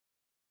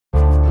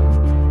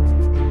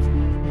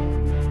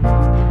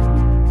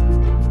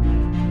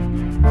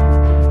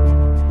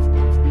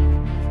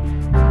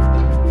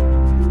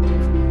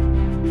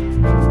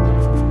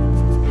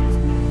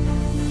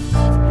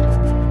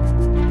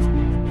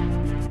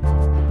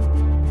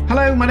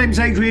Hello, my name's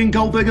Adrian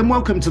Goldberg and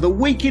welcome to the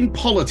Week in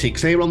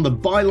Politics here on the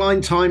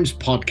Byline Times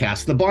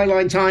podcast. The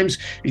Byline Times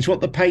is what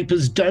the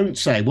papers don't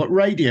say, what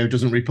radio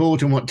doesn't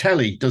report and what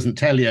telly doesn't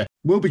tell you.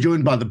 We'll be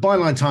joined by the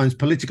Byline Times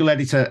political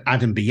editor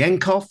Adam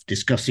Bienkov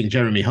discussing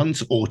Jeremy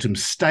Hunt's autumn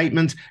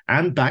statement,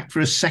 and back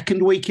for a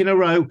second week in a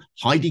row,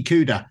 Heidi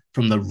Kuda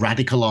from the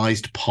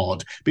Radicalised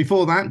Pod.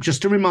 Before that,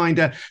 just a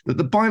reminder that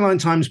the Byline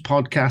Times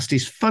podcast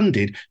is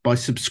funded by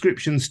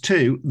subscriptions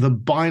to the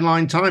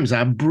Byline Times,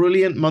 our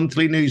brilliant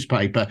monthly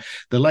newspaper.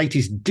 The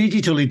latest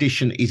digital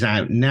edition is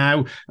out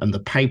now, and the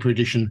paper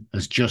edition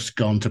has just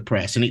gone to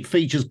press, and it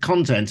features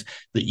content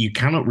that you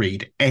cannot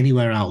read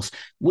anywhere else.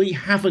 We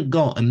haven't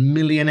got a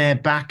millionaire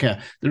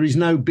backer. There is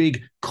no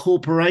big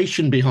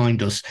corporation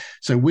behind us.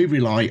 So we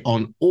rely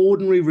on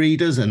ordinary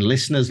readers and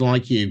listeners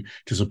like you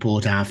to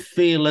support our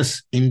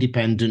fearless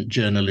independent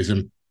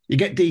journalism. You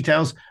get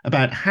details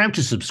about how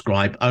to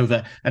subscribe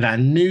over at our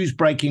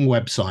news-breaking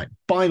website,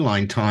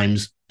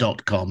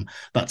 bylinetimes.com.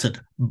 That's at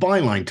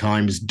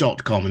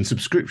bylinetimes.com, and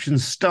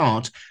subscriptions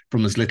start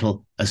from as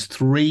little as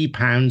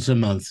 £3 a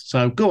month.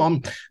 So go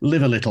on,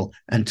 live a little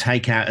and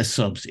take out a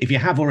subs. If you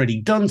have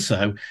already done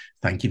so,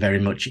 thank you very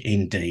much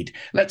indeed.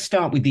 Let's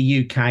start with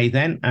the UK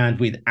then, and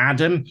with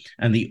Adam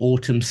and the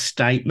autumn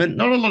statement.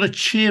 Not a lot of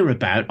cheer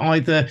about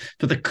either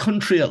for the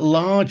country at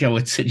large, I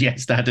would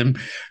suggest, Adam,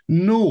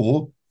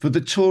 nor for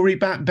the Tory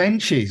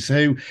backbenches.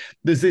 So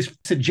there's this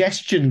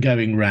suggestion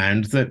going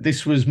round that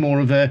this was more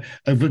of a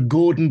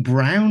Gordon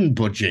Brown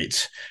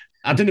budget.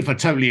 I don't know if I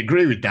totally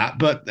agree with that,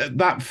 but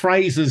that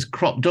phrase has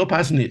cropped up,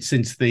 hasn't it,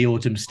 since the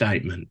autumn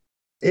statement?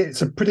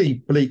 It's a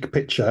pretty bleak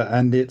picture,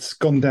 and it's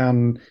gone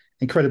down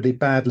incredibly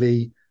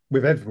badly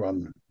with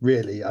everyone,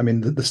 really. I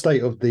mean, the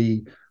state of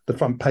the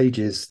front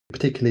pages,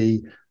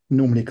 particularly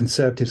normally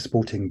Conservative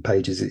supporting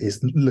pages, is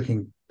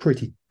looking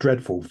pretty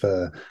dreadful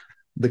for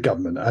the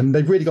government. And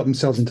they've really got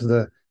themselves into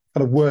the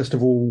kind of worst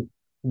of all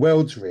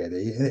worlds,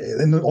 really.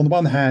 And on the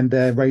one hand,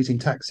 they're raising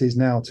taxes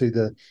now to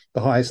the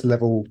highest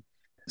level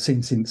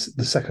seen since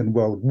the Second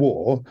World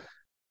War,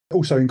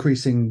 also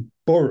increasing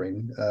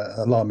borrowing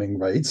alarming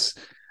rates.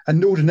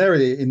 And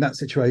ordinarily in that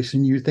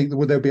situation, you think that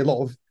there'll be a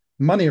lot of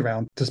money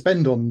around to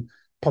spend on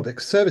public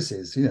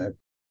services. You know,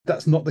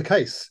 that's not the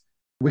case.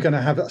 We're going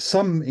to have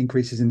some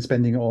increases in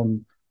spending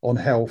on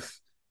health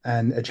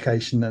and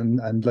education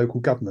and local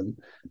government,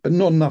 but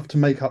not enough to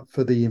make up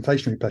for the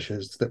inflationary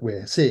pressures that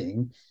we're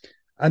seeing.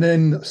 And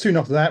then soon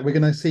after that, we're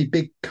going to see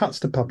big cuts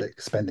to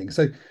public spending.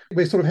 So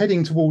we're sort of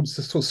heading towards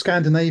the sort of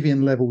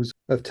Scandinavian levels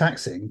of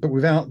taxing, but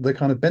without the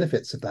kind of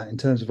benefits of that in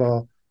terms of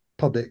our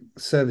public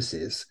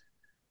services.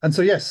 And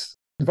so, yes,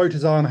 the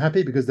voters are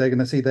unhappy because they're going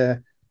to see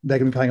they're going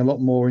to be paying a lot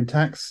more in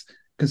tax.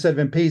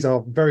 Conservative MPs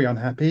are very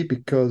unhappy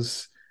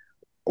because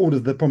all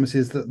of the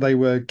promises that they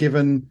were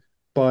given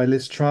by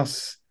Liz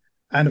Truss,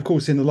 and of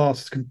course in the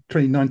last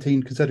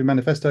 2019 Conservative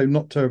manifesto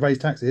not to raise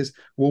taxes,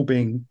 were all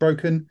being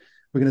broken.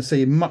 We're going to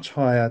see much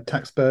higher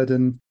tax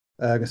burden,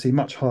 we're going to see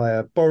much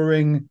higher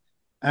borrowing,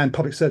 and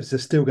public services are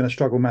still going to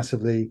struggle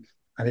massively.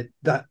 And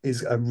that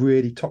is a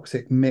really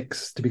toxic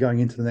mix to be going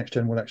into the next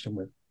general election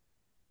with.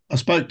 I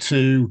spoke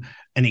to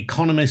an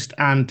economist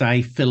and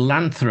a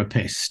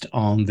philanthropist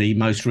on the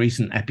most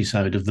recent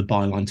episode of the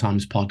Byline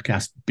Times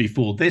podcast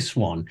before this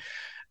one,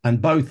 and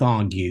both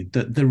argued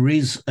that there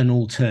is an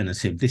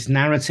alternative. This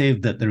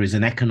narrative that there is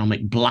an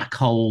economic black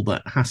hole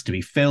that has to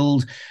be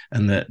filled,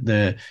 and that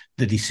the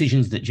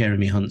decisions that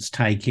Jeremy Hunt's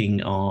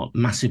taking are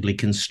massively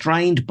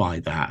constrained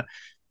by that,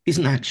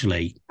 isn't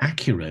actually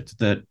accurate.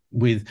 That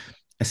with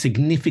a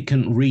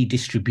significant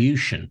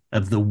redistribution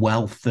of the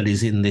wealth that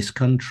is in this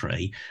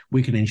country,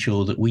 we can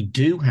ensure that we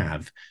do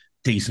have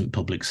decent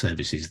public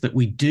services, that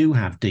we do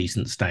have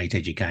decent state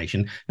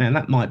education. Now,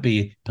 that might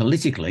be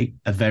politically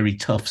a very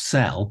tough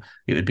sell.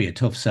 It would be a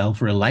tough sell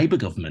for a Labour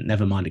government,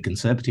 never mind a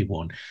Conservative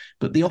one.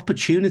 But the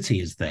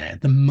opportunity is there.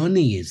 The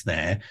money is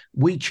there.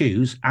 We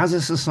choose, as a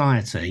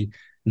society,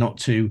 not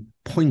to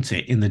point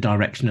it in the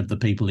direction of the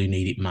people who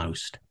need it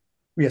most.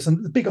 Yes,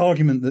 and the big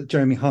argument that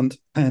Jeremy Hunt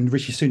and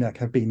Rishi Sunak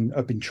have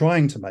been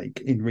trying to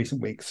make in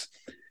recent weeks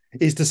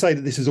is to say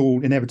that this is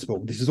all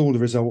inevitable. This is all the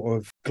result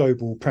of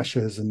global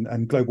pressures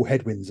and global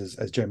headwinds,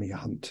 as Jeremy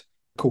Hunt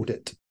called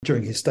it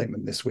during his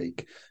statement this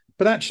week.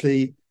 But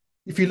actually,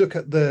 if you look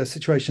at the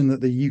situation that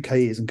the UK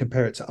is and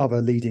compare it to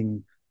other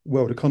leading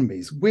world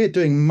economies, we're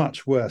doing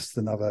much worse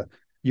than other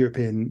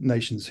European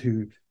nations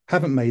who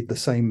haven't made the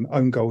same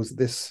own goals that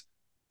this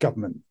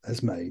government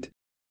has made.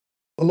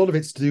 A lot of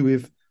it's to do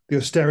with the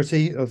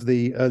austerity of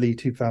the early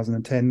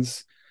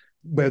 2010s,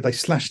 where they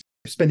slashed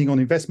spending on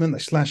investment, they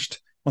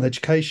slashed on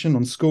education,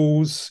 on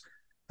schools,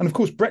 and of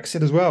course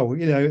Brexit as well.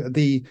 You know,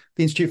 the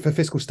Institute for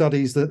Fiscal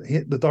Studies, that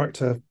the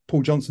director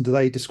Paul Johnson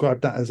today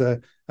described that as a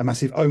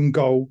massive own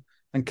goal,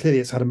 and clearly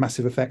it's had a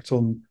massive effect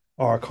on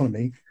our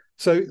economy.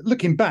 So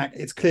looking back,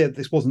 it's clear that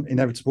this wasn't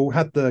inevitable.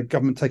 Had the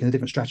government taken a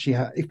different strategy,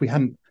 if we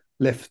hadn't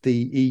left the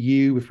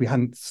EU, if we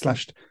hadn't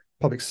slashed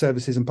public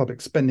services and public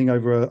spending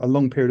over a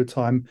long period of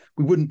time,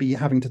 we wouldn't be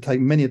having to take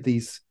many of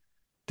these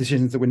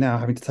decisions that we're now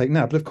having to take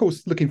now. But of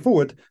course, looking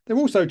forward, there are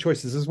also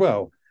choices as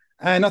well.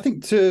 And I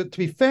think to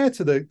be fair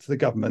to the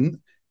government,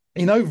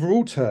 in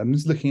overall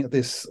terms, looking at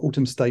this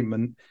autumn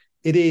statement,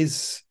 it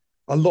is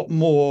a lot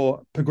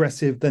more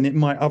progressive than it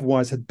might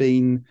otherwise have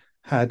been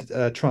had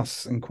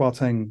Truss and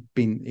Kwarteng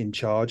been in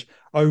charge.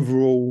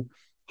 Overall,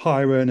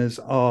 higher earners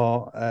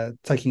are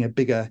taking a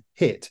bigger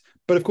hit.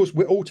 But of course,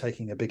 we're all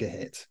taking a bigger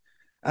hit.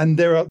 And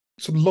there are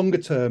sort of longer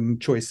term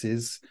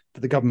choices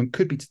that the government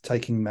could be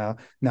taking now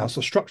sort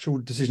of structural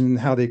decisions in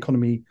how the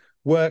economy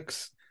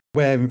works,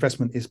 where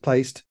investment is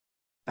placed.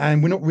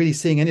 And we're not really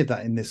seeing any of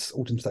that in this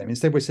autumn statement.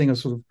 Instead, we're seeing a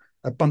sort of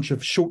a bunch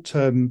of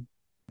short-term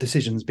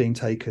decisions being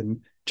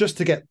taken just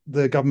to get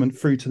the government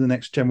through to the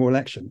next general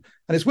election.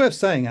 And it's worth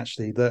saying,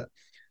 actually, that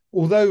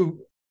although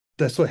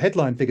the sort of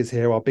headline figures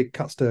here are big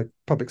cuts to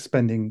public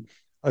spending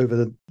over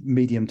the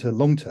medium to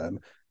long term,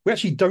 we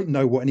actually don't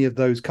know what any of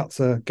those cuts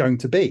are going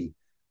to be.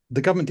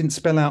 The government didn't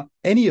spell out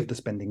any of the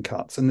spending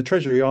cuts, and the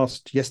Treasury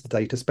asked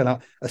yesterday to spell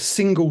out a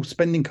single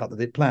spending cut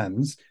that it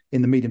plans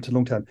in the medium to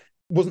long term.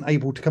 Wasn't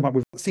able to come up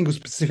with a single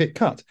specific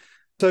cut.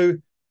 So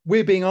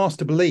we're being asked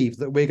to believe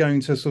that we're going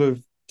to sort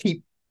of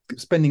keep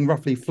spending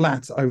roughly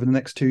flat over the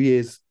next 2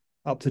 years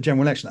up to the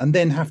general election, and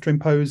then have to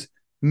impose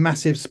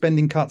massive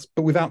spending cuts,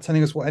 but without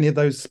telling us what any of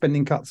those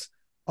spending cuts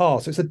are.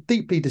 So it's a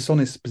deeply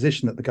dishonest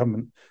position that the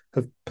government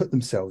have put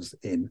themselves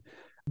in.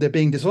 They're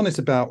being dishonest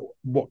about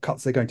what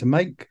cuts they're going to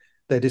make.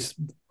 They're just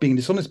being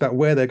dishonest about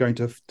where they're going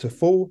to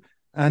fall,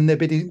 and they're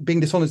being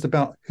dishonest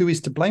about who is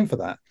to blame for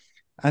that.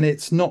 And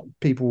it's not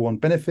people on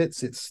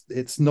benefits.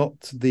 It's not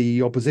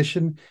the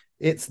opposition.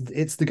 It's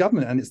the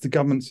government, and it's the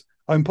government's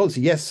own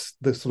policy. Yes,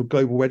 the sort of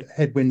global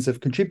headwinds have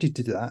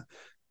contributed to that,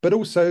 but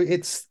also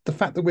it's the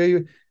fact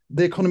that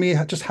the economy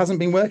just hasn't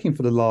been working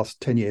for the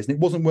last 10 years, and it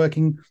wasn't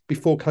working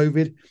before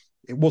COVID.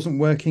 It wasn't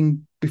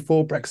working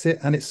before Brexit,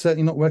 and it's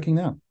certainly not working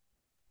now.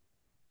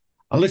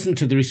 I listened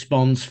to the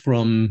response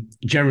from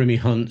Jeremy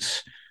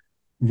Hunt's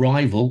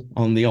rival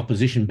on the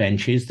opposition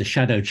benches, the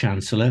Shadow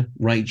Chancellor,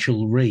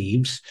 Rachel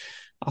Reeves.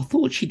 I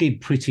thought she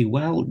did pretty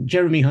well.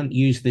 Jeremy Hunt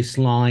used this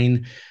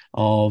line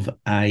of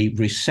a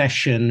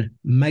recession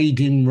made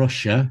in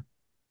Russia,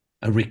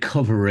 a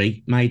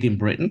recovery made in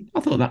Britain. I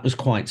thought that was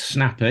quite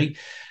snappy.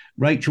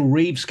 Rachel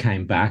Reeves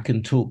came back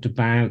and talked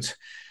about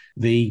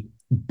the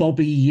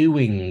Bobby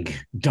Ewing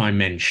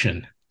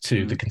dimension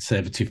to the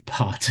Conservative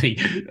Party,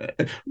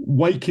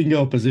 waking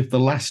up as if the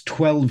last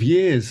 12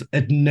 years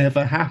had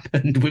never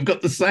happened. We've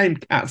got the same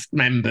cast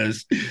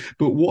members,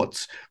 but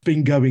what's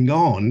been going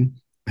on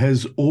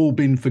has all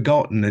been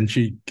forgotten. And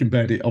she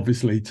compared it,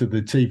 obviously, to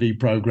the TV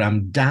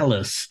programme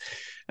Dallas,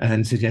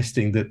 and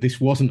suggesting that this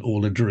wasn't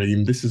all a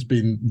dream. This has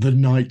been the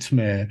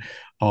nightmare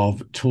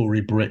of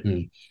Tory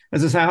Britain.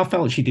 As I say, I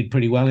felt she did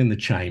pretty well in the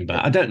chamber.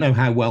 I don't know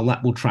how well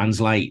that will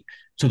translate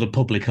to the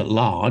public at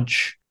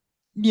large.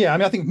 Yeah, I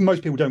mean, I think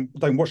most people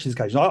don't watch this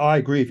occasion. I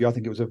agree with you. I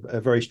think it was a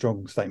very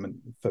strong statement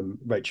from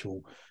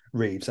Rachel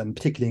Reeves, and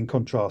particularly in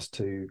contrast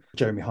to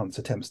Jeremy Hunt's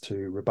attempts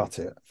to rebut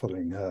it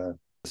following her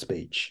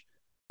speech.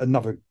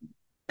 Another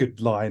good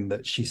line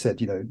that she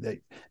said,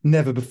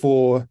 never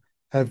before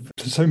have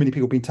so many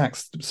people been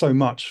taxed so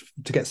much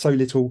to get so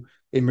little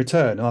in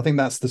return. And I think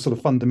that's the sort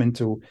of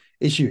fundamental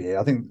issue here.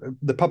 I think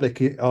the public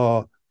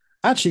are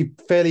actually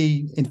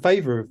fairly in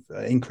favour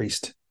of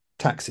increased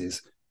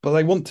taxes, but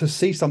they want to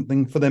see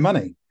something for their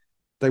money.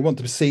 They want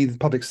to see the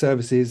public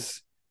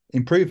services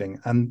improving,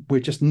 and we're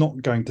just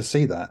not going to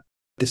see that,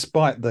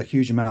 despite the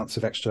huge amounts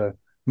of extra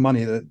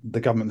money that the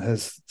government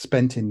has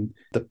spent in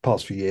the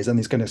past few years and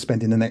is going to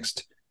spend in the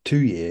next 2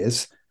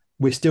 years.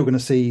 We're still going to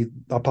see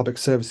our public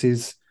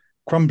services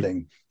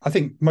crumbling. I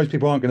think most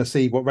people aren't going to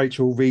see what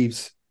Rachel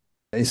Reeves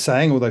is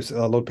saying, although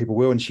a lot of people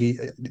will, and she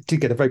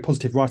did get a very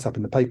positive write-up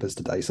in the papers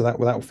today, so that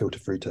will filter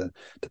through to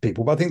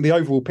people. But I think the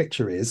overall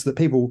picture is that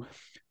people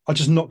are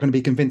just not going to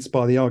be convinced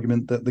by the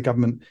argument that the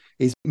government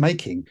is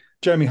making.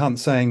 Jeremy Hunt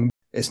saying,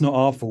 it's not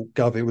our fault,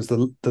 Gov, it was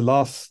the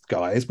last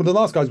guys. Well, the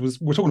last guys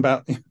we're talking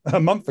about a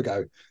month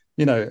ago,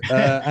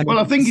 And well,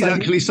 I think he's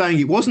actually saying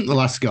it wasn't the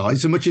last guy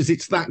so much as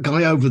it's that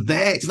guy over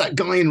there. It's that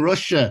guy in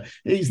Russia.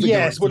 He's the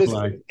guy to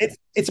play.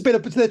 It's a bit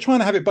of, they're trying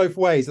to have it both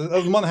ways. On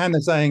the one hand,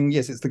 they're saying,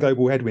 yes, it's the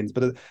global headwinds.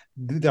 But on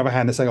the other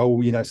hand, they're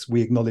saying,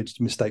 we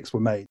acknowledged mistakes were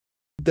made.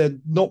 They're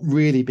not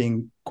really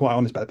being quite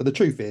honest about it. But the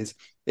truth is,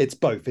 it's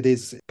both. It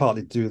is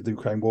partly to do with the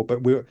Ukraine war, but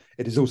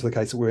it is also the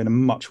case that we're in a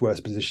much worse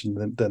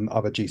position than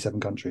other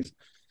G7 countries.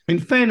 In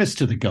fairness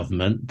to the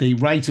government, the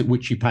rate at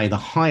which you pay the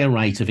higher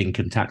rate of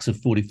income tax of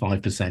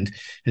 45%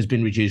 has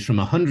been reduced from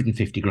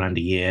 150 grand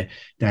a year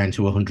down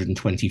to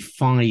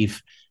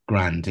 125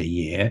 grand a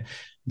year.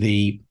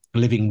 The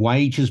living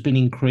wage has been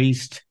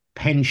increased.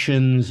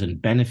 Pensions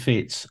and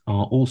benefits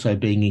are also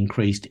being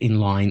increased in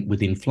line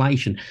with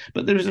inflation.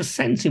 But there is a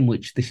sense in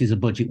which this is a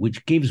budget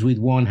which gives with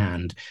one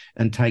hand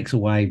and takes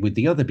away with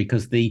the other,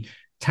 because the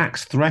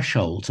tax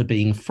thresholds are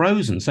being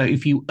frozen. So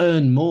if you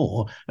earn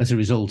more as a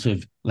result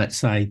of, let's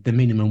say, the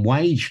minimum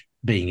wage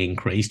being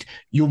increased,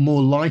 you're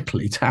more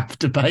likely to have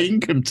to pay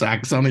income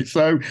tax on it.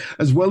 So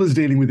as well as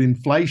dealing with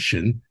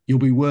inflation, you'll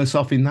be worse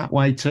off in that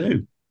way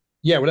too.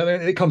 Yeah, well,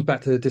 it comes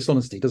back to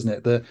dishonesty, doesn't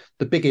it?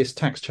 The biggest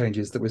tax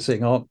changes that we're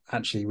seeing aren't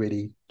actually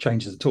really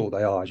changes at all.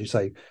 They are, as you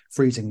say,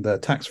 freezing the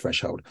tax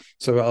threshold.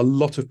 So a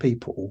lot of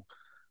people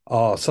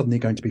are suddenly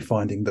going to be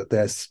finding that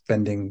they're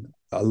spending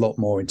a lot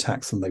more in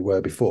tax than they were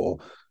before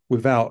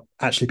without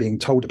actually being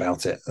told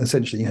about it,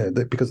 essentially,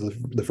 because of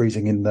the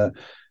freezing in the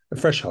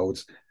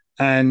thresholds.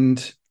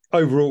 And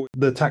overall,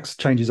 the tax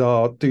changes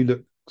do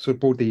look sort of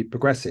broadly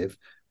progressive,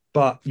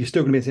 but you're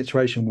still going to be in a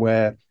situation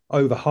where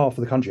over half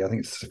of the country, I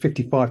think it's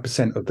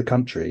 55% of the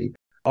country,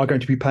 are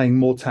going to be paying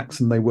more tax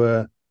than they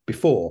were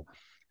before.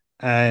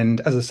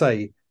 And as I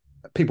say,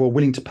 people are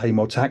willing to pay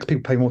more tax.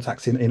 People pay more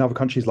tax in other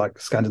countries like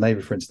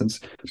Scandinavia, for instance,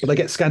 but they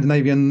get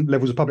Scandinavian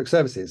levels of public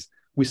services.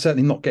 We're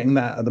certainly not getting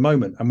that at the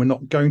moment, and we're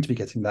not going to be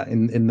getting that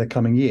in the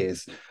coming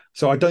years.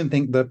 So I don't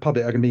think the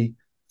public are going to be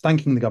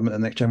thanking the government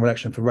in the next general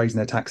election for raising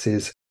their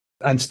taxes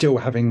and still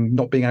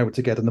not being able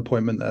to get an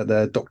appointment at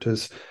their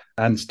doctors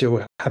and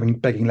still having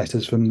begging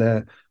letters from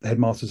the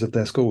headmasters of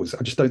their schools.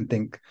 I just don't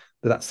think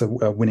that's a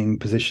winning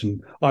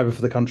position either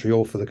for the country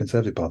or for the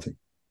Conservative Party.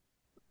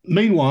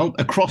 Meanwhile,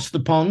 across the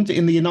pond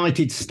in the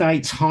United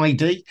States,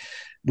 Heidi,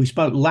 we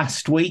spoke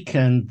last week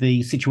and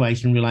the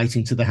situation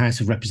relating to the House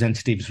of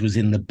Representatives was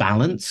in the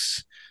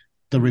balance.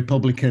 The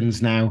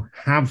Republicans now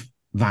have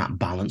that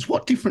balance.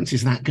 What difference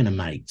is that going to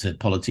make to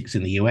politics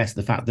in the US?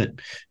 The fact that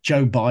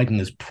Joe Biden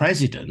as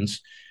president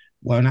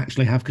won't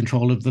actually have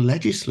control of the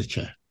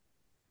legislature?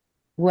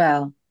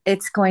 Well,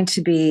 it's going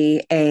to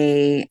be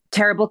a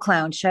terrible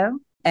clown show.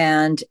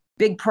 And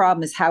big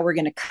problem is how we're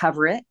going to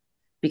cover it,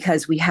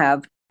 because we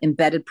have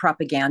embedded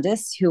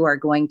propagandists who are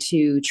going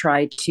to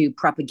try to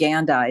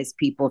propagandize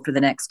people for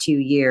the next 2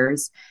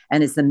 years.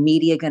 And is the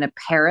media going to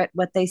parrot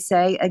what they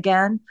say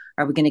again?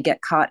 Are we going to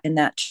get caught in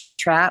that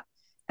trap?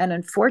 And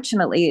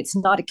unfortunately, it's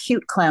not a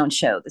cute clown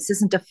show. This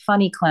isn't a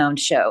funny clown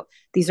show.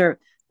 These are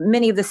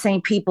many of the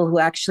same people who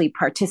actually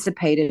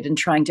participated in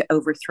trying to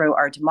overthrow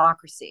our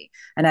democracy.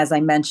 And as I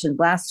mentioned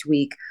last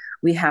week,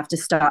 we have to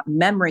stop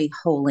memory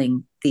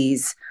holing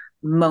these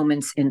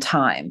moments in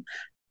time.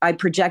 I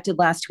projected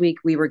last week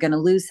we were going to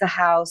lose the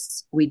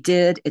House. We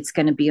did. It's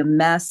going to be a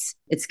mess.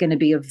 It's going to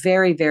be a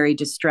very, very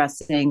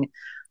distressing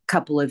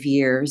couple of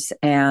years.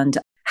 And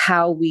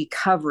how we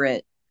cover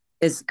it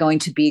is going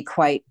to be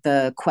quite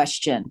the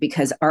question,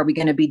 because are we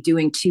going to be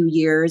doing 2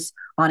 years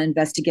on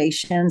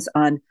investigations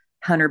on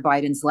Hunter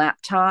Biden's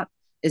laptop?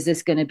 Is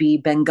this going to be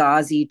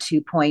Benghazi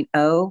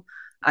 2.0?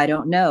 I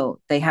don't know.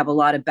 They have a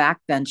lot of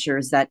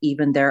backbenchers that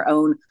even their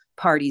own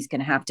party's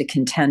going to have to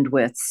contend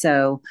with.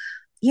 So,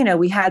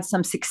 we had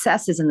some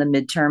successes in the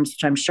midterms,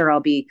 which I'm sure I'll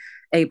be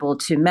able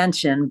to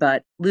mention,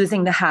 but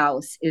losing the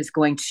House is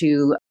going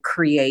to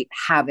create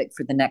havoc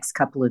for the next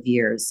couple of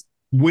years.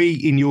 We,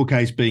 in your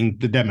case, being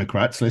the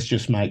Democrats, let's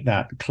just make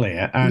that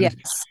clear. And, yes.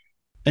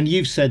 And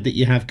you've said that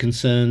you have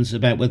concerns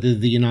about whether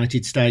the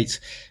United States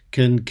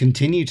can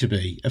continue to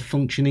be a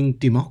functioning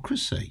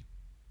democracy.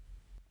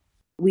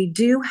 We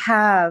do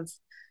have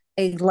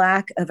a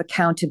lack of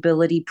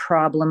accountability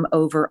problem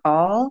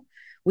overall.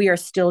 We are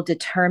still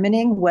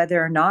determining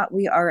whether or not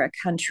we are a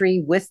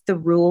country with the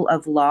rule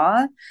of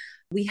law.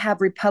 We have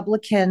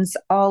Republicans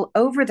all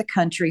over the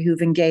country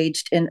who've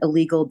engaged in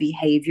illegal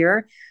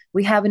behavior.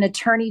 We have an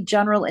attorney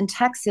general in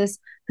Texas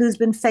who's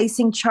been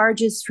facing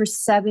charges for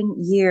 7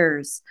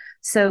 years.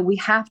 So we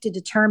have to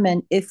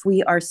determine if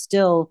we are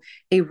still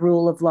a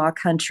rule of law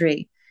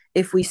country,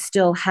 if we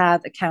still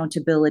have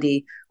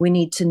accountability. We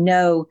need to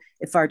know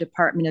if our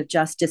Department of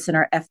Justice and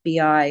our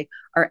FBI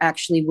are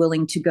actually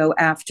willing to go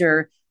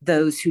after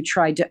those who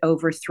tried to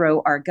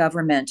overthrow our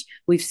government.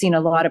 We've seen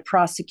a lot of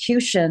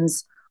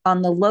prosecutions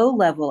on the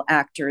low-level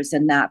actors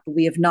in that, but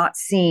we have not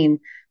seen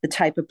the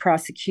type of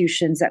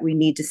prosecutions that we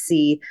need to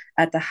see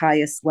at the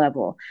highest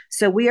level.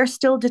 So we are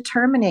still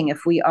determining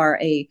if we are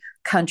a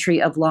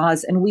country of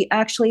laws, and we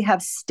actually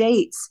have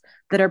states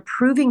that are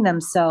proving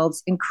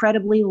themselves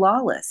incredibly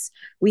lawless.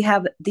 We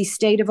have the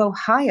state of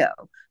Ohio,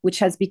 which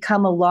has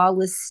become a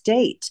lawless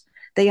state.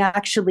 They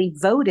actually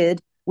voted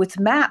with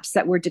maps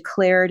that were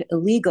declared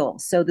illegal.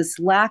 So this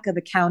lack of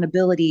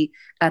accountability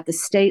at the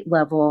state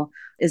level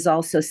is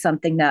also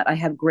something that I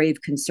have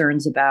grave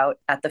concerns about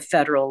at the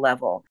federal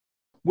level.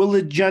 Will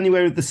the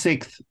January the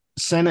 6th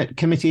Senate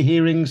committee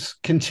hearings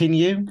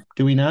continue?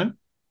 Do we know?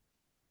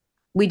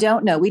 We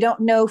don't know. We don't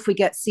know if we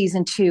get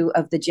season 2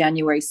 of the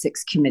January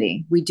 6th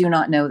committee. We do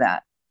not know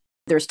that.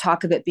 There's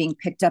talk of it being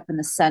picked up in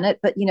the Senate,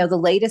 but the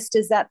latest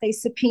is that they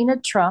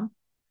subpoenaed Trump.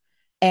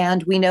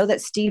 And we know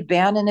that Steve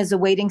Bannon is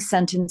awaiting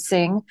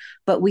sentencing,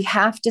 but we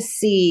have to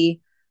see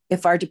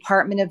if our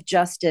Department of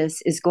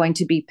Justice is going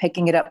to be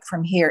picking it up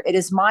from here. It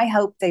is my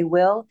hope they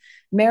will.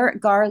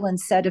 Merrick Garland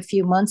said a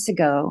few months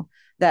ago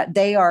that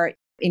they are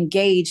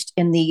engaged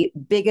in the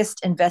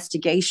biggest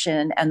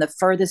investigation and the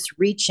furthest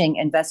reaching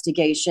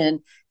investigation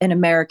in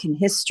American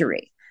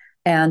history.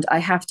 And I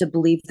have to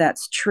believe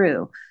that's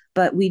true.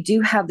 But we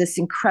do have this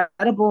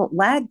incredible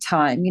lag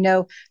time.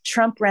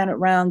 Trump ran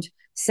around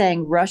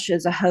saying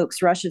Russia's a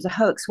hoax, Russia's a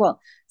hoax. Well,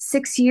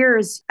 6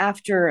 years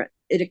after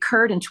it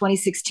occurred in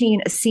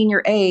 2016, a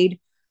senior aide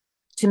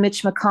to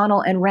Mitch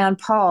McConnell and Rand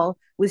Paul,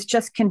 was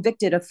just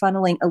convicted of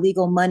funneling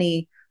illegal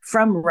money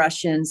from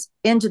Russians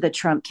into the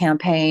Trump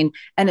campaign.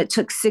 And it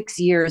took 6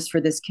 years for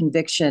this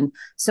conviction.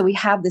 So we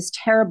have this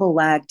terrible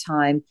lag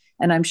time.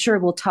 And I'm sure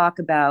we'll talk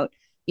about,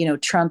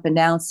 Trump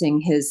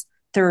announcing his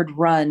third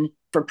run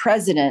for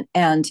president.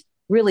 And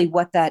really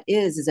what that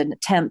is an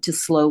attempt to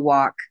slow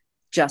walk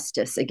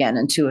justice again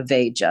and to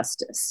evade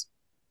justice.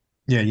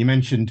 Yeah, you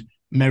mentioned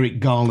Merrick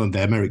Garland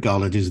there. Merrick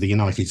Garland is the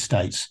United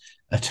States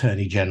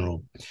Attorney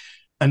General.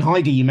 And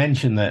Heidi, you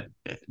mentioned that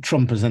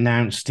Trump has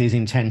announced his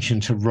intention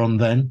to run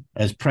then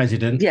as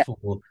president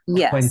for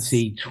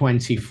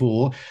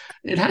 2024.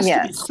 It has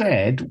to be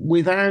said,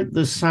 without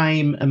the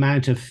same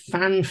amount of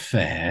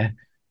fanfare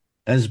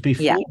as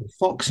before. Yeah.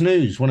 Fox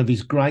News, one of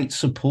his great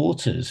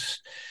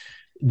supporters,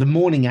 the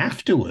morning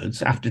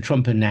afterwards, after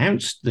Trump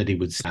announced that he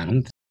would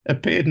stand,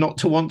 appeared not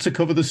to want to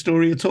cover the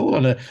story at all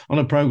on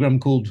a program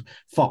called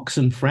Fox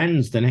and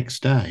Friends the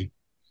next day.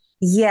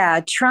 Yeah,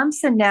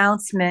 Trump's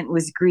announcement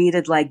was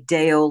greeted like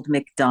day old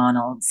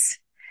McDonald's.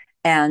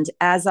 And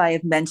as I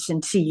have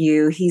mentioned to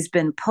you, he's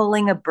been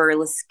pulling a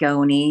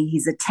Berlusconi.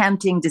 He's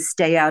attempting to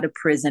stay out of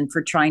prison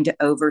for trying to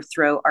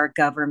overthrow our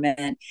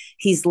government.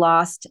 He's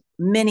lost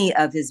many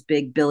of his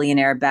big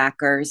billionaire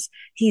backers.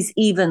 He's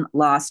even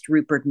lost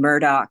Rupert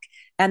Murdoch.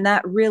 And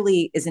that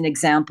really is an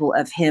example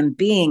of him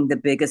being the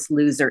biggest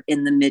loser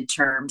in the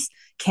midterms,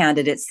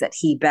 candidates that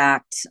he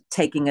backed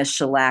taking a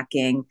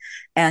shellacking.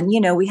 And,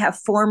 we have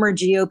former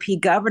GOP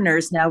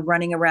governors now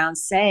running around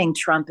saying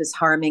Trump is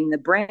harming the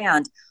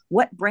brand.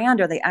 What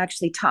brand are they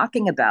actually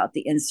talking about?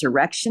 The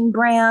insurrection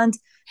brand,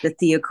 the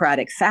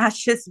theocratic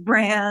fascist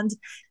brand?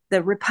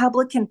 The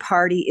Republican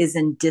Party is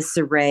in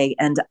disarray,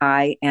 and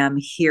I am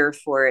here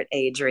for it,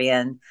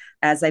 Adrienne.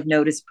 As I've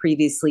noticed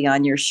previously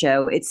on your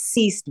show, it's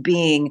ceased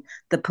being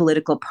the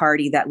political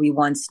party that we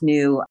once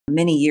knew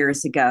many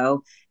years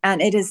ago,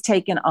 and it has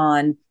taken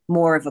on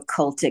more of a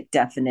cultic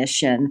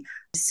definition.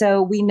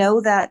 So we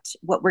know that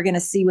what we're going to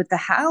see with the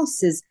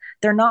House is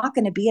they're not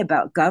going to be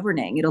about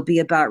governing. It'll be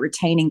about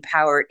retaining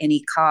power at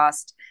any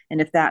cost. And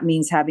if that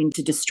means having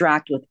to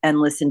distract with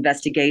endless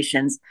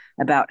investigations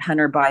about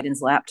Hunter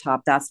Biden's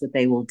laptop, that's what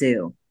they will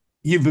do.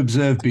 You've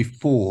observed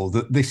before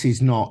that this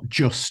is not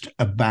just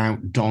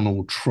about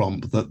Donald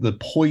Trump, that the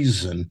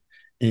poison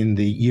in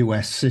the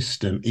US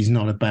system is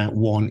not about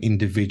one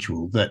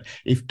individual, that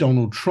if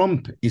Donald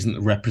Trump isn't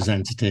a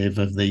representative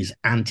of these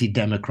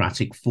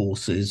anti-democratic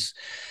forces,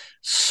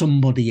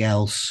 somebody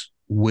else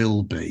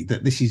will be,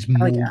 that this is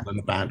more than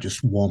about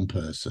just one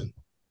person.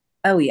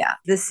 Oh, yeah.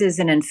 This is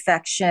an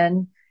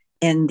infection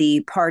in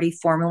the party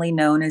formerly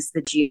known as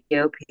the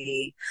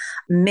GOP.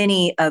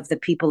 Many of the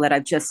people that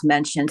I've just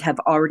mentioned have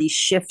already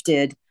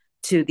shifted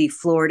to the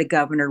Florida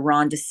governor,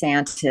 Ron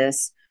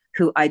DeSantis,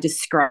 who I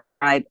describe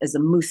as a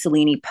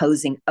Mussolini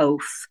posing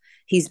oaf.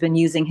 He's been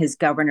using his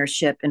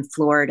governorship in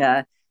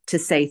Florida to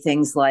say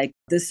things like,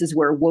 this is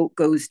where woke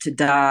goes to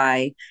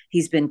die.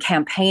 He's been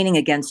campaigning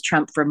against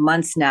Trump for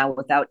months now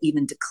without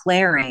even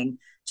declaring,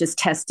 just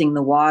testing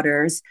the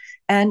waters.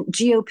 And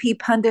GOP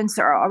pundits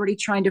are already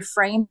trying to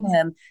frame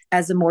him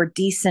as a more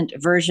decent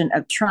version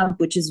of Trump,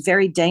 which is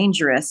very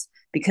dangerous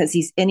because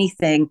he's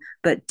anything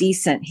but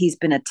decent. He's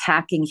been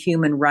attacking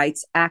human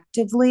rights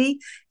actively.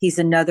 He's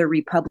another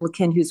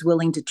Republican who's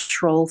willing to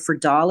troll for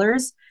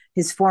dollars.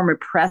 His former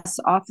press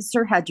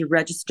officer had to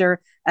register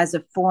as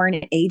a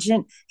foreign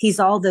agent. He's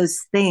all those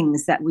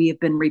things that we have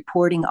been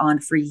reporting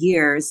on for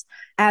years.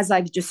 As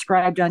I've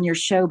described on your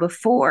show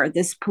before,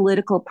 this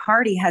political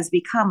party has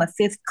become a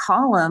fifth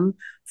column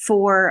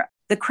for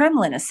the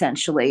Kremlin,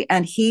 essentially.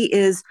 And he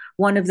is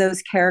one of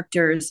those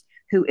characters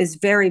who is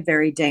very,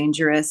 very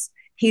dangerous.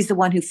 He's the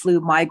one who flew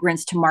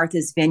migrants to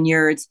Martha's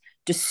Vineyards,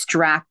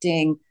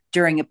 distracting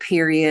during a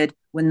period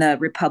when the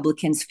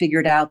Republicans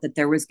figured out that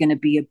there was going to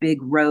be a big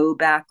Roe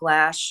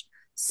backlash.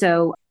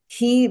 So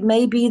he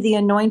may be the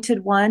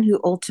anointed one who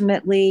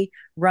ultimately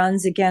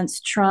runs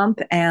against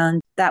Trump,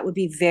 and that would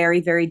be very,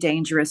 very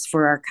dangerous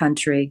for our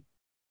country.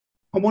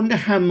 I wonder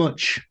how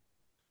much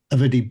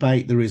of a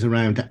debate there is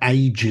around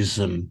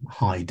ageism,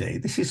 Heidi.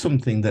 This is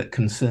something that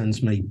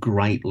concerns me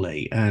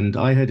greatly. And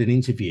I heard an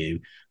interview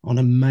on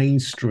a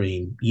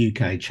mainstream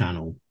UK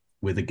channel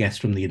with a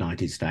guest from the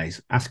United States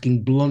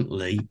asking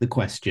bluntly the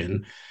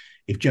question,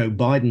 if Joe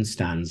Biden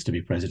stands to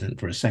be president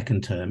for a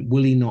second term,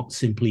 will he not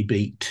simply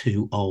be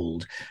too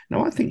old?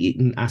 Now, I think you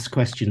can ask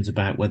questions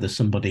about whether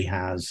somebody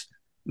has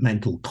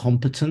mental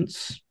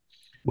competence,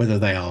 whether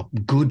they are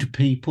good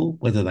people,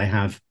 whether they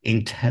have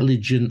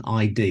intelligent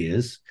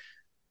ideas.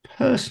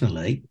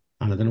 Personally,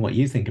 and I don't know what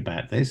you think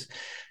about this,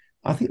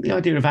 I think the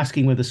idea of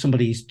asking whether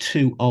somebody is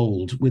too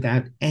old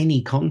without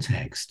any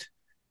context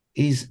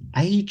is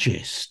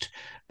ageist.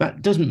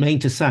 That doesn't mean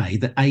to say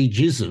that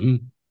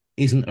ageism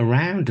isn't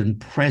around and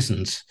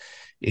present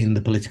in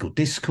the political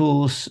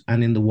discourse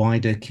and in the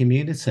wider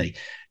community.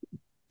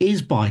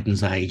 Is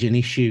Biden's age an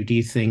issue, do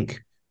you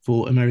think,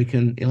 for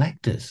American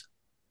electors?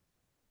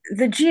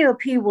 the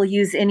GOP will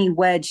use any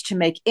wedge to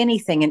make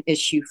anything an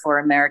issue for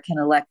American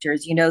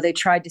electors. You know, they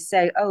tried to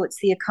say, oh, it's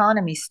the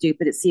economy,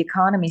 stupid. It's the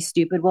economy,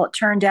 stupid. Well, it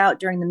turned out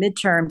during the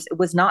midterms, it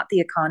was not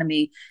the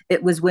economy.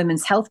 It was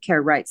women's health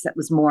care rights that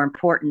was more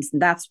important.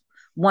 And that's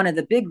one of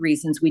the big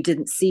reasons we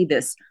didn't see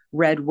this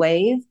red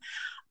wave.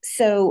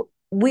 So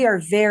we are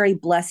very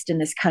blessed in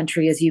this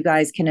country, as you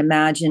guys can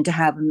imagine, to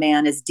have a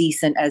man as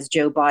decent as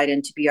Joe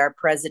Biden to be our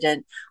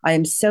president. I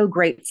am so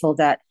grateful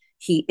that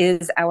he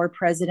is our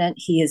president.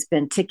 He has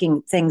been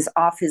ticking things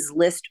off his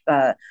list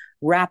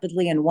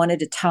rapidly and one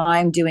at a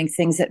time, doing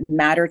things that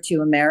matter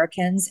to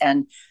Americans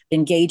and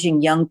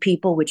engaging young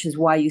people, which is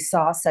why you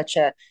saw such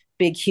a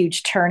big,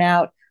 huge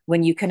turnout.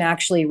 When you can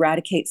actually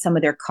eradicate some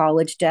of their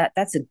college debt,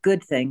 that's a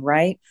good thing,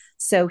 right?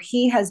 So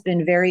he has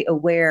been very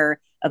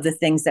aware of the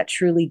things that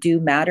truly do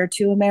matter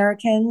to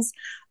Americans.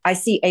 I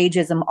see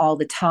ageism all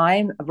the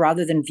time.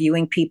 Rather than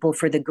viewing people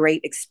for the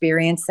great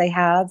experience they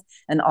have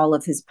and all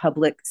of his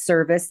public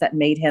service that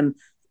made him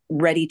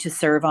ready to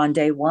serve on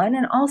day one.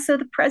 And also,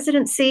 the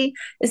presidency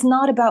is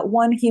not about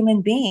one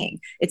human being.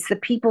 It's the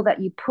people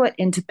that you put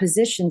into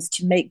positions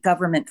to make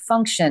government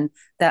function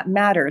that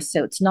matters.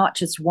 So it's not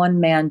just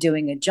one man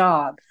doing a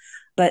job.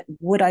 But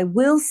what I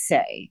will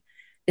say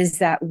is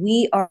that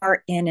we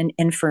are in an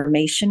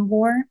information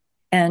war,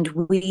 and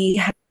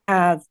we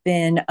have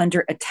been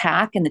under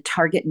attack and the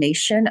target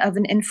nation of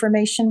an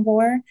information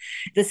war.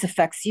 This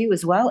affects you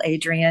as well,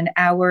 Adrian.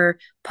 Our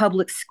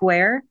public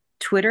square,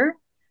 Twitter,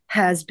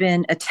 has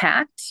been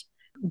attacked.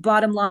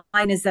 Bottom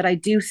line is that I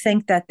do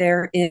think that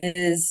there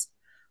is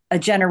a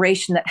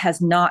generation that has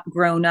not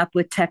grown up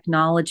with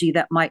technology,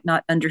 that might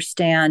not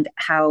understand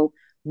how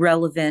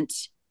relevant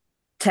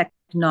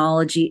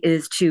technology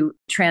is to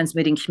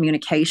transmitting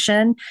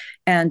communication.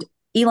 And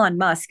Elon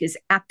Musk is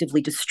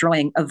actively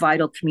destroying a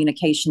vital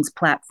communications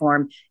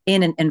platform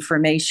in an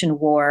information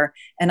war.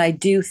 And I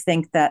do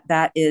think that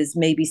that is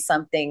maybe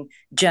something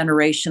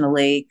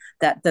generationally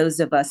that those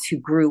of us who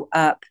grew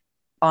up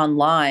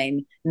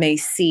online may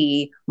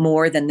see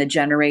more than the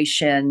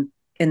generation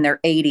in their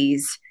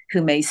 80s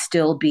who may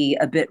still be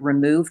a bit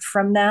removed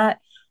from that.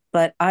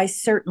 But I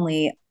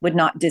certainly would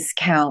not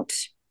discount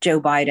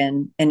Joe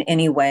Biden in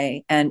any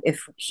way. And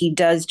if he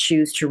does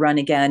choose to run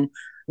again,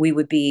 we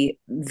would be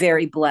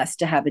very blessed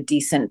to have a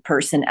decent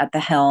person at the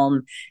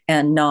helm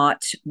and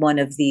not one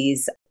of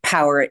these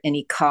power at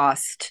any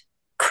cost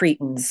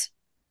cretins.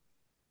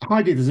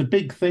 Heidi, there's a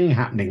big thing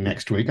happening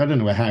next week. I don't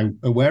know how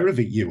aware of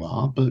it you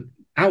are, but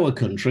our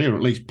country, or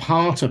at least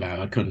part of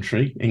our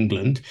country,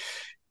 England,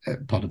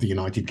 part of the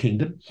United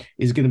Kingdom,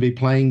 is going to be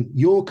playing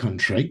your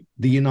country,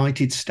 the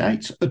United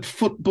States, at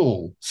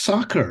football,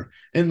 soccer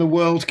in the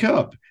World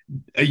Cup.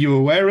 Are you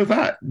aware of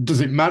that?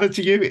 Does it matter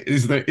to you?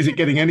 Is it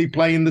getting any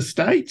play in the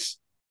States?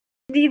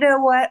 You know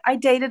what? I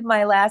dated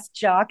my last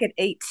jock at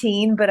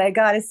 18, but I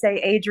got to say,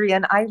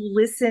 Adrian, I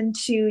listen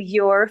to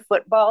your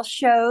football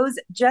shows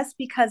just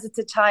because it's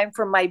a time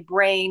for my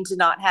brain to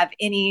not have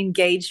any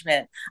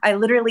engagement. I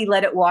literally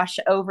let it wash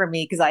over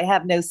me because I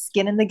have no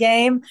skin in the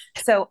game.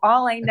 So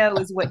all I know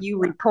is what you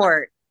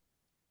report.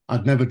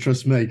 I'd never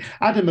trust me.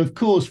 Adam, of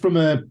course, from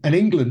an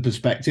England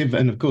perspective,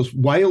 and of course,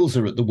 Wales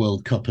are at the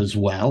World Cup as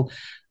well,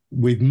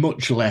 with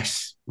much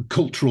less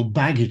cultural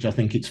baggage, I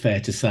think it's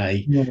fair to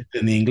say,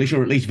 than the English,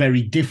 or at least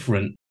very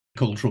different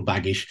cultural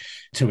baggage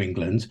to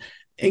England.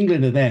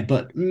 England are there,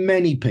 but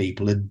many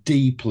people are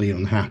deeply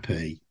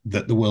unhappy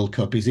that the World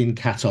Cup is in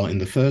Qatar in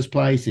the first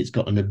place. It's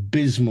got an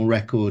abysmal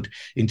record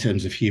in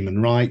terms of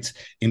human rights,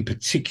 in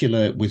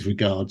particular with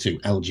regard to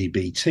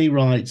LGBT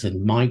rights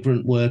and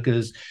migrant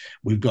workers.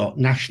 We've got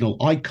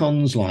national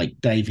icons like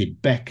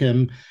David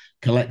Beckham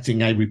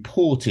collecting a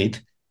reported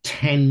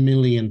 £10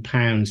 million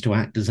to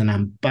act as an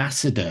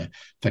ambassador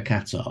for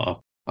Qatar.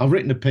 I've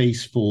written a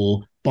piece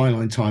for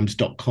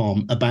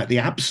bylinetimes.com about the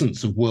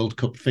absence of World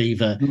Cup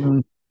fever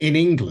in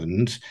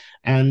England,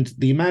 and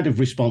the amount of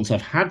response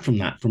I've had from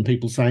that, from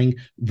people saying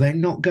they're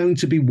not going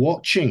to be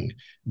watching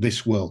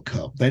this World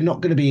Cup. They're not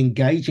going to be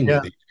engaging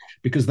with it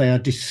because they are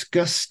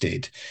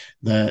disgusted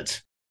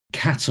that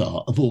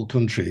Qatar, of all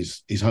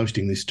countries, is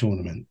hosting this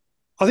tournament.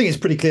 I think it's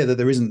pretty clear that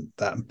there isn't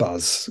that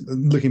buzz.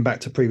 Looking back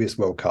to previous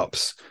World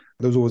Cups,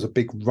 there was always a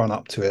big run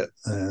up to it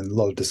and a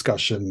lot of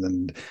discussion.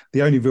 And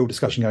the only real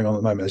discussion going on at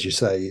the moment, as you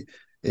say,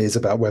 is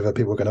about whether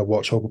people are going to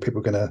watch or people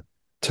are going to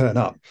turn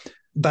up.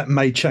 That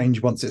may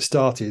change once it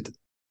started,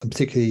 and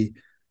particularly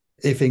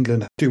if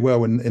England do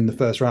well in the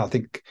first round. I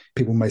think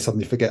people may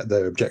suddenly forget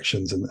their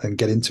objections and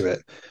get into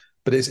it.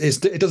 But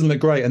it doesn't look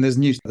great. And there's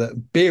news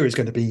that beer is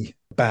going to be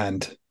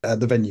banned at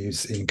the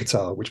venues in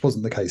Qatar, which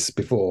wasn't the case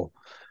before.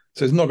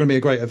 So it's not going to be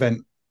a great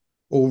event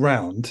all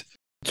round.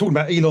 Talking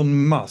about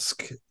Elon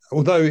Musk,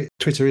 although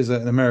Twitter is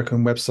an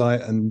American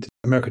website and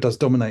America does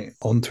dominate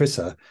on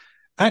Twitter,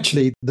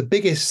 actually the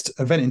biggest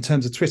event in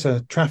terms of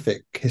Twitter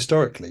traffic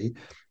historically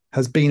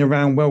has been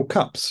around World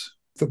Cups,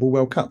 football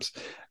World Cups.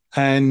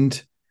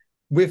 And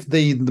with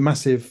the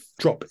massive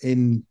drop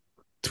in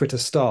Twitter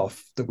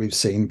staff that we've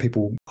seen,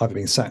 people either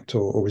being sacked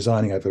or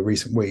resigning over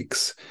recent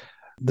weeks,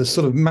 the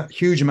sort of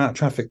huge amount of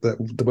traffic that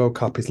the World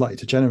Cup is likely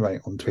to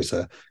generate on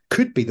Twitter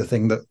could be the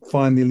thing that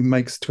finally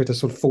makes Twitter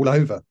sort of fall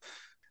over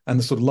and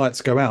the sort of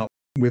lights go out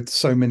with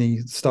so many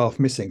staff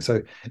missing.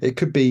 So it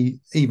could be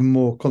even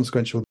more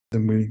consequential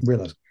than we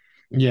realise.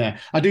 Yeah,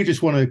 I do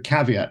just want to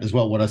caveat as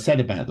well what I said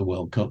about the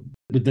World Cup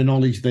with the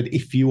knowledge that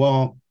if you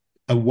are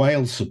a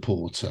Wales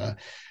supporter,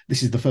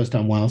 this is the first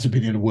time Wales have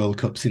been in a World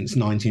Cup since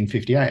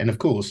 1958. And of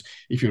course,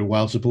 if you're a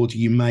Wales supporter,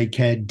 you may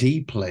care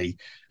deeply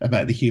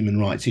about the human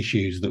rights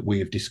issues that we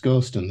have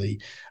discussed and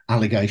the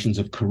allegations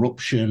of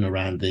corruption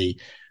around the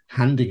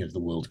handing of the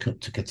World Cup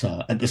to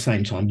Qatar. At the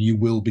same time, you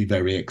will be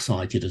very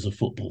excited as a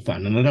football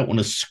fan. And I don't want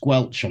to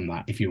squelch on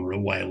that if you were a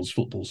Wales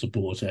football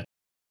supporter.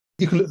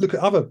 You can look at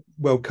other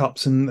World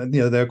Cups and,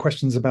 there are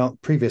questions about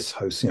previous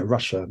hosts,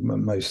 Russia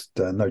most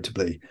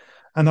notably.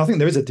 And I think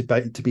there is a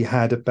debate to be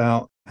had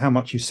about how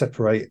much you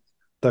separate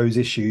those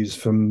issues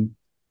from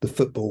the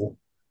football,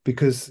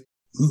 because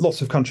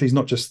lots of countries,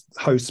 not just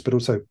hosts, but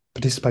also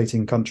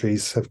participating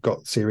countries, have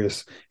got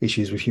serious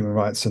issues with human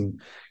rights. And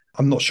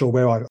I'm not sure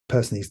where I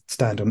personally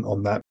stand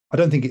on that. I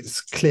don't think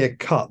it's clear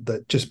cut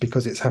that just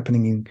because it's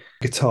happening in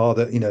Qatar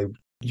that,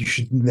 you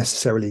should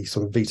necessarily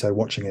sort of veto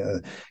watching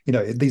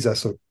it. These are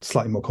sort of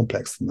slightly more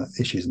complex than that,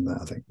 issues than that,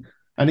 I think.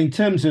 And in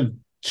terms of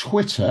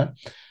Twitter,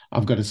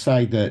 I've got to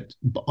say that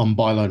on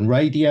Byline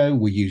Radio,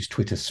 we use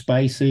Twitter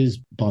Spaces.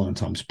 Byline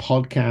Times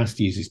Podcast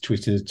uses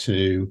Twitter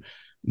to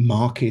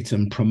market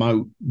and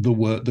promote the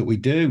work that we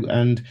do.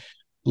 And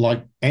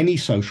like any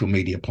social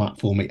media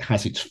platform, it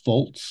has its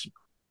faults,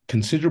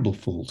 considerable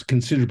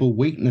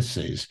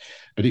weaknesses.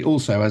 But it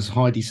also, as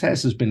Heidi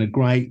says, has been a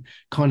great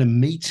kind of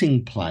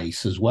meeting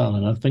place as well.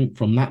 And I think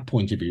from that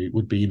point of view, it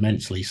would be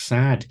immensely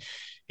sad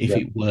if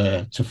it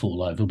were to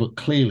fall over. But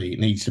clearly it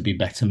needs to be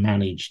better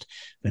managed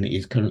than it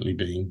is currently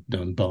being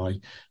done by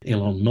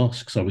Elon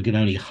Musk. So we can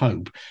only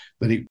hope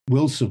that it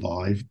will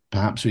survive,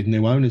 perhaps with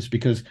new owners,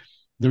 because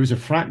there is a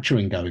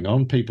fracturing going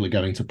on. People are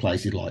going to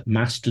places like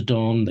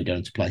Mastodon, they're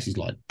going to places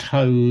like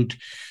Toad,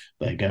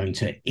 they're going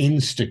to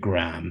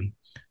Instagram.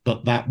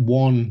 But that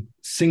one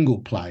single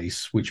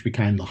place, which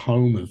became the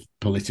home of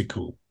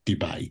political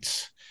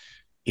debates,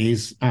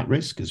 is at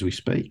risk as we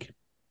speak.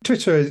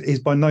 Twitter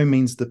is by no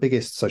means the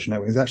biggest social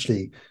network. It's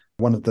actually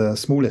one of the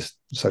smallest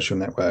social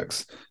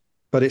networks,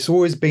 but it's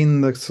always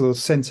been the sort of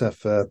centre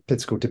for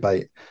political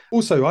debate.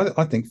 Also,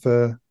 I think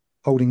for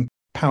holding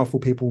powerful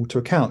people to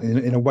account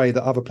in a way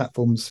that other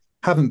platforms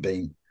haven't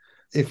been.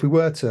 If we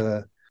were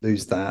to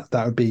lose that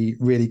would be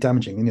really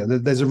damaging.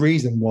 There's a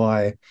reason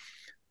why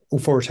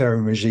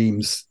authoritarian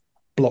regimes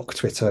block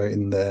Twitter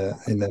in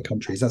their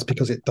countries. That's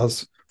because it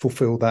does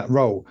fulfill that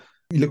role.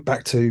 You look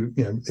back to,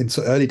 in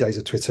early days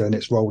of Twitter and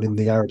its role in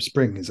the Arab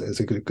Spring is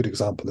a good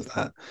example of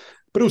that.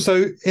 But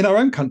also in our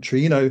own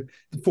country, the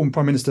former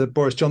Prime Minister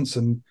Boris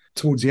Johnson,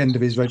 towards the end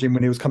of his regime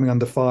when he was coming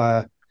under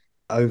fire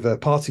over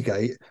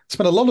Partygate,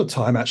 spent a lot of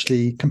time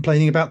actually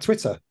complaining about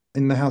Twitter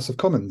in the House of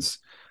Commons,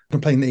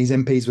 complaining that his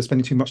MPs were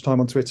spending too much time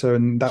on Twitter,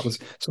 and that was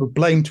sort of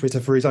blamed Twitter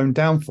for his own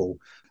downfall.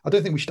 I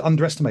don't think we should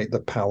underestimate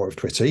the power of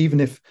Twitter, even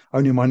if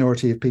only a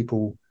minority of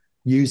people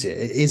use it.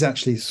 It is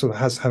actually sort of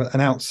has an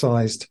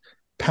outsized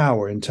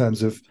power in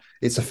terms of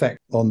its effect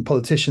on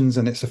politicians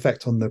and its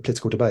effect on the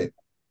political debate.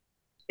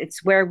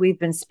 It's where we've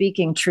been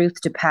speaking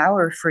truth to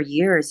power for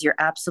years. You're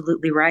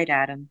absolutely right,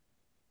 Adam.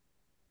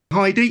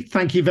 Heidi,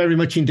 thank you very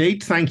much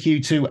indeed. Thank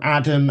you to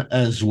Adam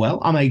as well.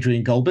 I'm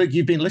Adrian Goldberg.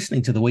 You've been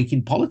listening to The Week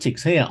in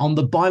Politics here on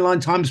the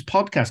Byline Times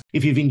podcast.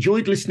 If you've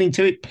enjoyed listening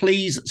to it,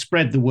 please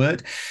spread the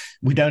word.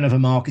 We don't have a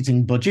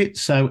marketing budget,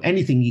 so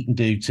anything you can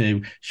do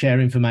to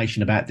share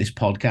information about this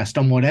podcast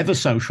on whatever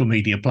social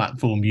media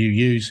platform you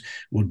use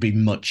would be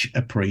much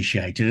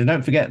appreciated. And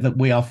don't forget that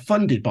we are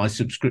funded by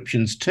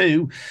subscriptions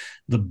to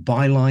the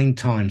Byline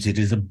Times. It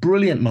is a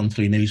brilliant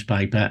monthly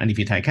newspaper, and if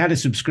you take out a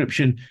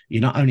subscription,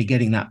 you're not only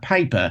getting that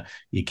paper,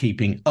 you're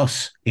keeping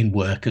us in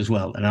work as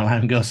well and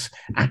allowing us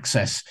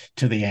access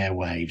to the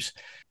airwaves.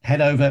 Head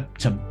over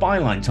to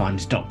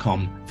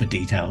bylinetimes.com for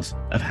details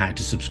of how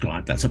to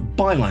subscribe. That's at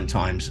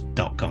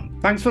bylinetimes.com.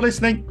 Thanks for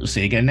listening. We'll see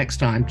you again next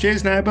time.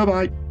 Cheers now.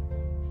 Bye-bye.